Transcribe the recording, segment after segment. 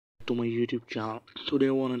to my YouTube channel. Today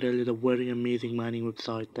I want to tell you the very amazing mining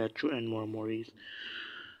website that you and more memories.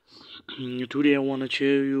 Today I want to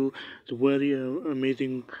share you the very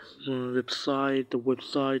amazing website. The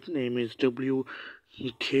website name is wkjog.com.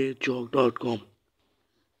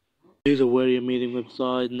 This is a very amazing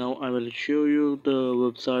website. Now I will show you the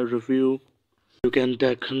website review. You can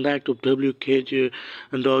connect to WKJ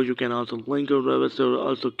and you can also link your website,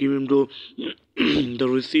 also give him the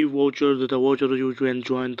receive voucher, the voucher you can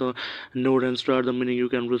join the node and start the meeting. You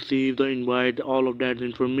can receive the invite, all of that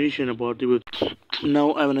information about the website.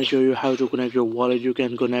 Now I want to show you how to connect your wallet. You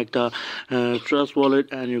can connect the Trust wallet,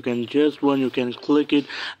 and you can you can click it,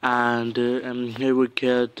 and here we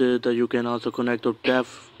get that you can also connect the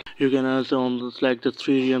DEF. You can also select the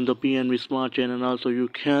Ethereum, the PNB Smart Chain, and also you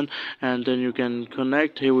can, and then you can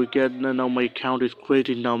connect. Here we get now my account is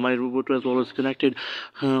created. Now my Trust wallet is connected.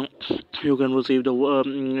 You can receive the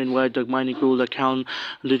invite, the mining pool account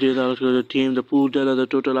details, also the team, the pool data, the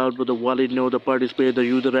total output, the wallet node, the participate, the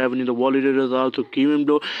user revenue, the wallet address also given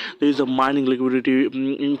below. There is a mining liquidity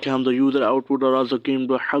income, the user output are also given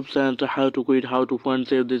below. Help center, how to quit, how to fund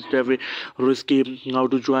save this debris, risky, how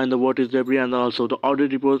to join the what is debris, and also the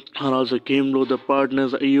audit reports are also given below. The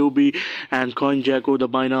partners EOB and CoinJacko, the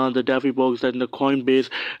Binance, the DeFi box, and the Coinbase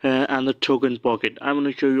and the token pocket. I'm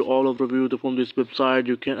going to show you all of review from this website.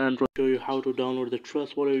 You can show you how to download the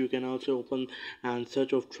Trust wallet. You can also open and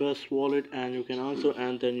search of Trust wallet, and you can also,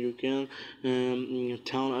 and then you can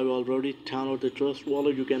I've already downloaded the Trust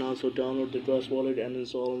wallet. You can also download the Trust wallet and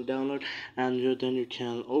install and download, and then you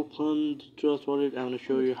can open the Trust wallet. I'm going to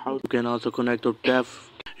show you how you can also connect the DEF.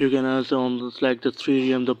 You can also select the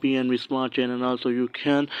Ethereum, the PNB Smart Chain, and also you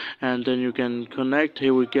can, and then you can connect.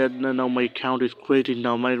 Here we get now my account is created.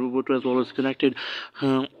 Now my Trust wallet is connected.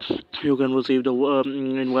 You can receive the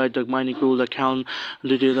invite, the mining pool account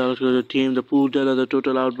details, also the team, the pool data, the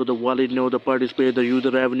total output, the wallet node, the participate, the user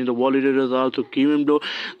revenue, the wallet address also given below.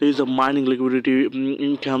 There is a mining liquidity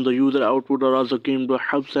income, the user output are also given below.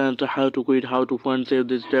 Help center, how to quit, how to fund save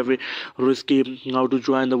this debris, risky, how to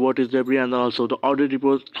join the what is debris, and also the audit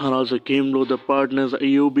reports are also given below. The partners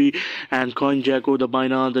EOB and CoinJacko, the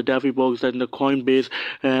Binance, the DeFi box, and the Coinbase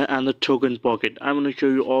and the token pocket. I'm going to show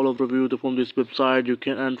you all of review from this website. You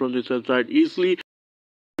can earn from this website easily.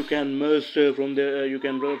 You can merge from the you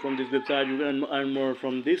can run from this website. You can earn more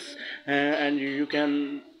from this, and you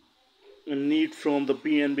can need from the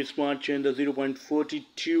PNB Smart Chain the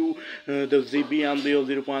 0.42, the ZBMB of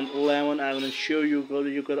 0.11. I'm going to show you.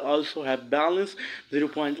 You could also have balance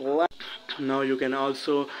 0.11. Now you can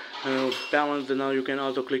also balance. Now you can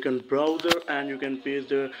also click on browser, and you can paste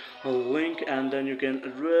the link, and then you can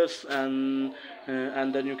address, and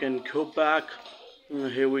then you can go back.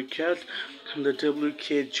 Here we get the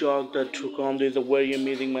wkjog.com. This is a very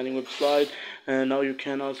amazing mining website, and now you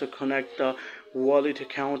can also connect the wallet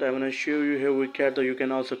account. I'm going to show you. Here we get that you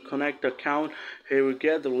can also connect the account. Here we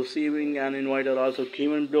get the receiving and invite are also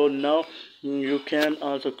given below. Now you can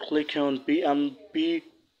also click on BNB.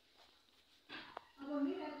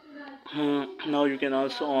 Now you can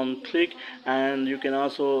also click, and you can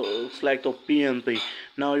also select the PNB.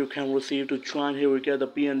 Now you can receive to join. Here we get the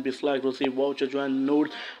PNB select receive voucher join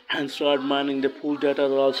node and start mining. The pool data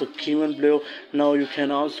are also given below. Now you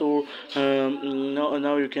can also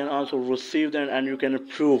now you can also receive them, and you can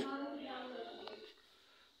approve.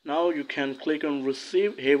 Now you can click on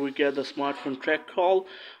receive. Here we get the smart contract call.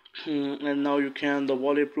 And now you can the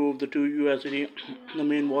wallet approve the 2 USD, the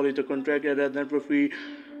main wallet, the contract address, network fee,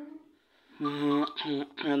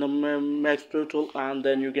 and the max total, and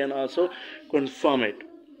then you can also confirm it.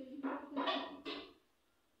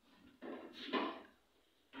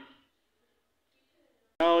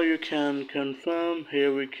 Now you can confirm.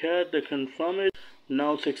 Here we get the confirm it.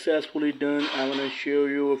 Now successfully done. I'm gonna show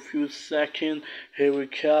you a few seconds. Here we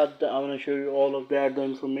got I'm gonna show you all of that, the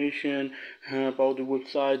information about the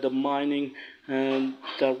website, the mining, and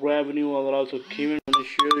the revenue. I will also give it. I'm gonna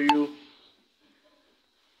show you.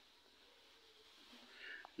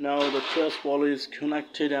 Now the Trust wallet is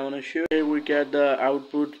connected. I'm gonna show. Here we get the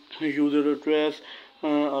output, user address,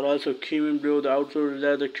 are also given below. The output is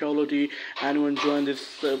the quality. Anyone join this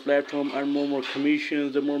platform and more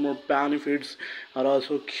commissions, the more benefits are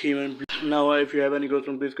also given below. Now if you have any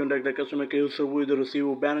questions, please contact the customer care service, the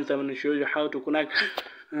receiver balance. I'm gonna show you how to connect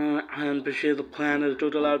and purchase the plan, the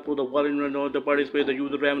total output, the wallet node, the participate, the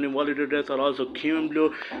user revenue, wallet address are also given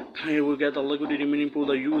below. Here we get the liquidity meaning pool,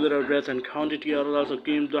 the user address and quantity are also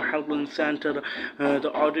given, the helpline center, the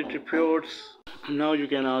audit reports. Now you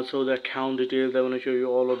can also the account details. I want to show you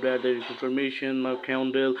all of that. There is information, my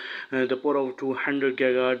account deal, the port of 200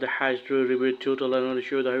 gigahertz, the hash rate rebate total. I want to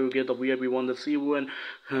show you how you get the VIP one, the C1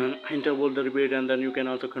 interval the rebate, and then you can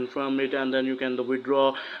also confirm it, and then you can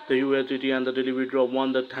withdraw the USDT and the daily withdraw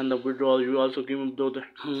one, the 10 the withdrawal. You also give them the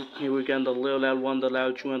here we can the level 1, the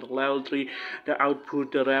level 2, and the level 3, the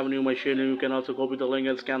output, the revenue machine. You can also copy the link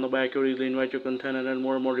and scan the back easily, invite your content, and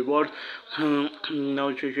more and more rewards. Now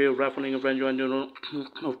you share referring a friend, you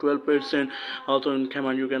of 12% also income,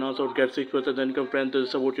 and you can also get 6% income friend, the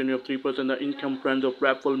support of 3% the income friends of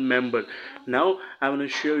Raffle member. Now I'm going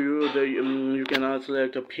to show you the you can also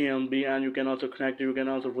select a PNB, and you can also connect, you can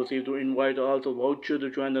also proceed to invite also voucher to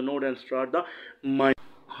join the node and start the my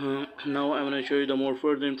now I'm going to show you the more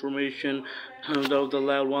further information of the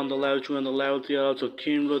level 1, the level 2, and the level 3 are also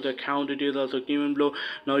came below. The account details also came below.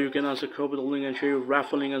 Now you can also copy the link and share your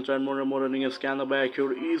raffling and start more and more running and scan the back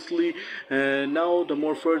here easily. Now the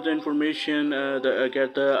more further information,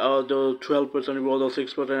 get the 12% reward, the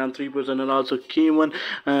 6% and 3%, and also key one.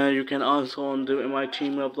 You can also on the my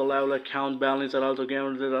team of the level account balance and also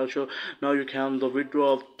guaranteed also. Now you can the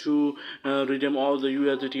withdraw of 2, redeem all the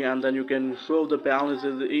USDT, and then you can show the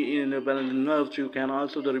balances in the balance enough. You can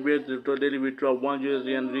also the rebate the daily withdraw 1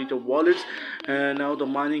 USD and reach the wallets. Now the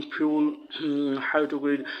mining pool, how to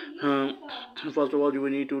create. First of all, you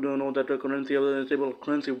will need to know that the currency of the stable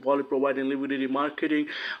currency wallet providing liquidity marketing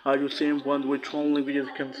are the same one which only which is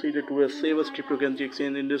considered to a safest cryptocurrency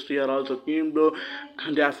exchange industry are also came below.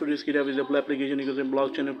 The Asphodis Kit is a application using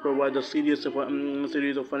blockchain and provide a series of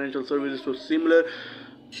financial services to similar.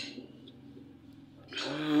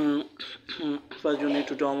 First, you need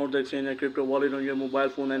to download the exchange and crypto wallet on your mobile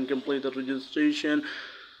phone and complete the registration.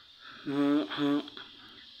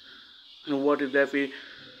 What is DeFi?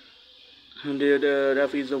 The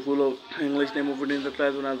DeFi is full of English name of it in the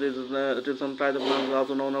class. It is some type of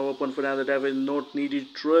also known as open finance. The DeFi is not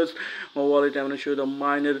needed trust or wallet. I'm going to show the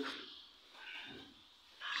miner.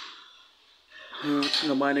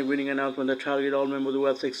 The mining winning announcement, the target all members who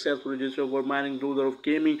have successfully registered for mining rules of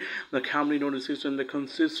gaming. The company notice system, the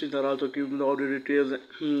consistent are also given the order details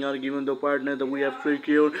are given the partner that we have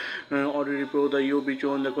secured order report, the UB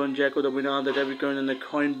join the CoinJacko, the Binance, the debit coin, and the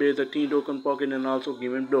Coinbase, the Team Token Pocket, and also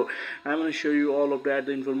given below. I'm going to show you all of that,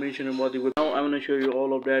 the information about the website. Now I'm going to show you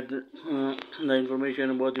all of that the information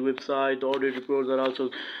about the website. The order reports are also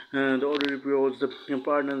the order reports, the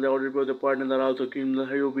partners, the order report, the partners are also given the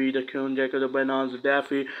UB, the CoinJacko, the Binance, the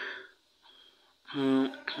DeFi,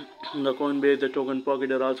 the Coinbase, the Token Pocket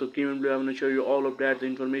are also given below. I'm going to show you all of that, the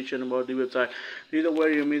information about the website. These are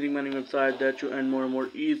very amazing money website that you earn more and more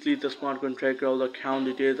easily. The smart contract, all the account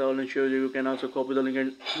details. I will show you. You can also copy the link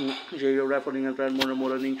and share your referring and earn more and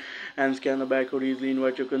more earning, and scan the barcode easily,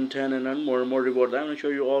 invite your content, and earn more and more rewards. I'm going to show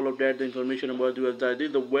you all of that, the information about the website. This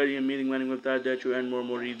is a very amazing money website that you earn more and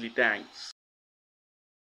more easily. Thanks.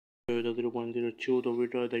 The 0.02, the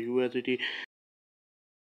withdraw the USDT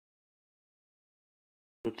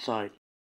website.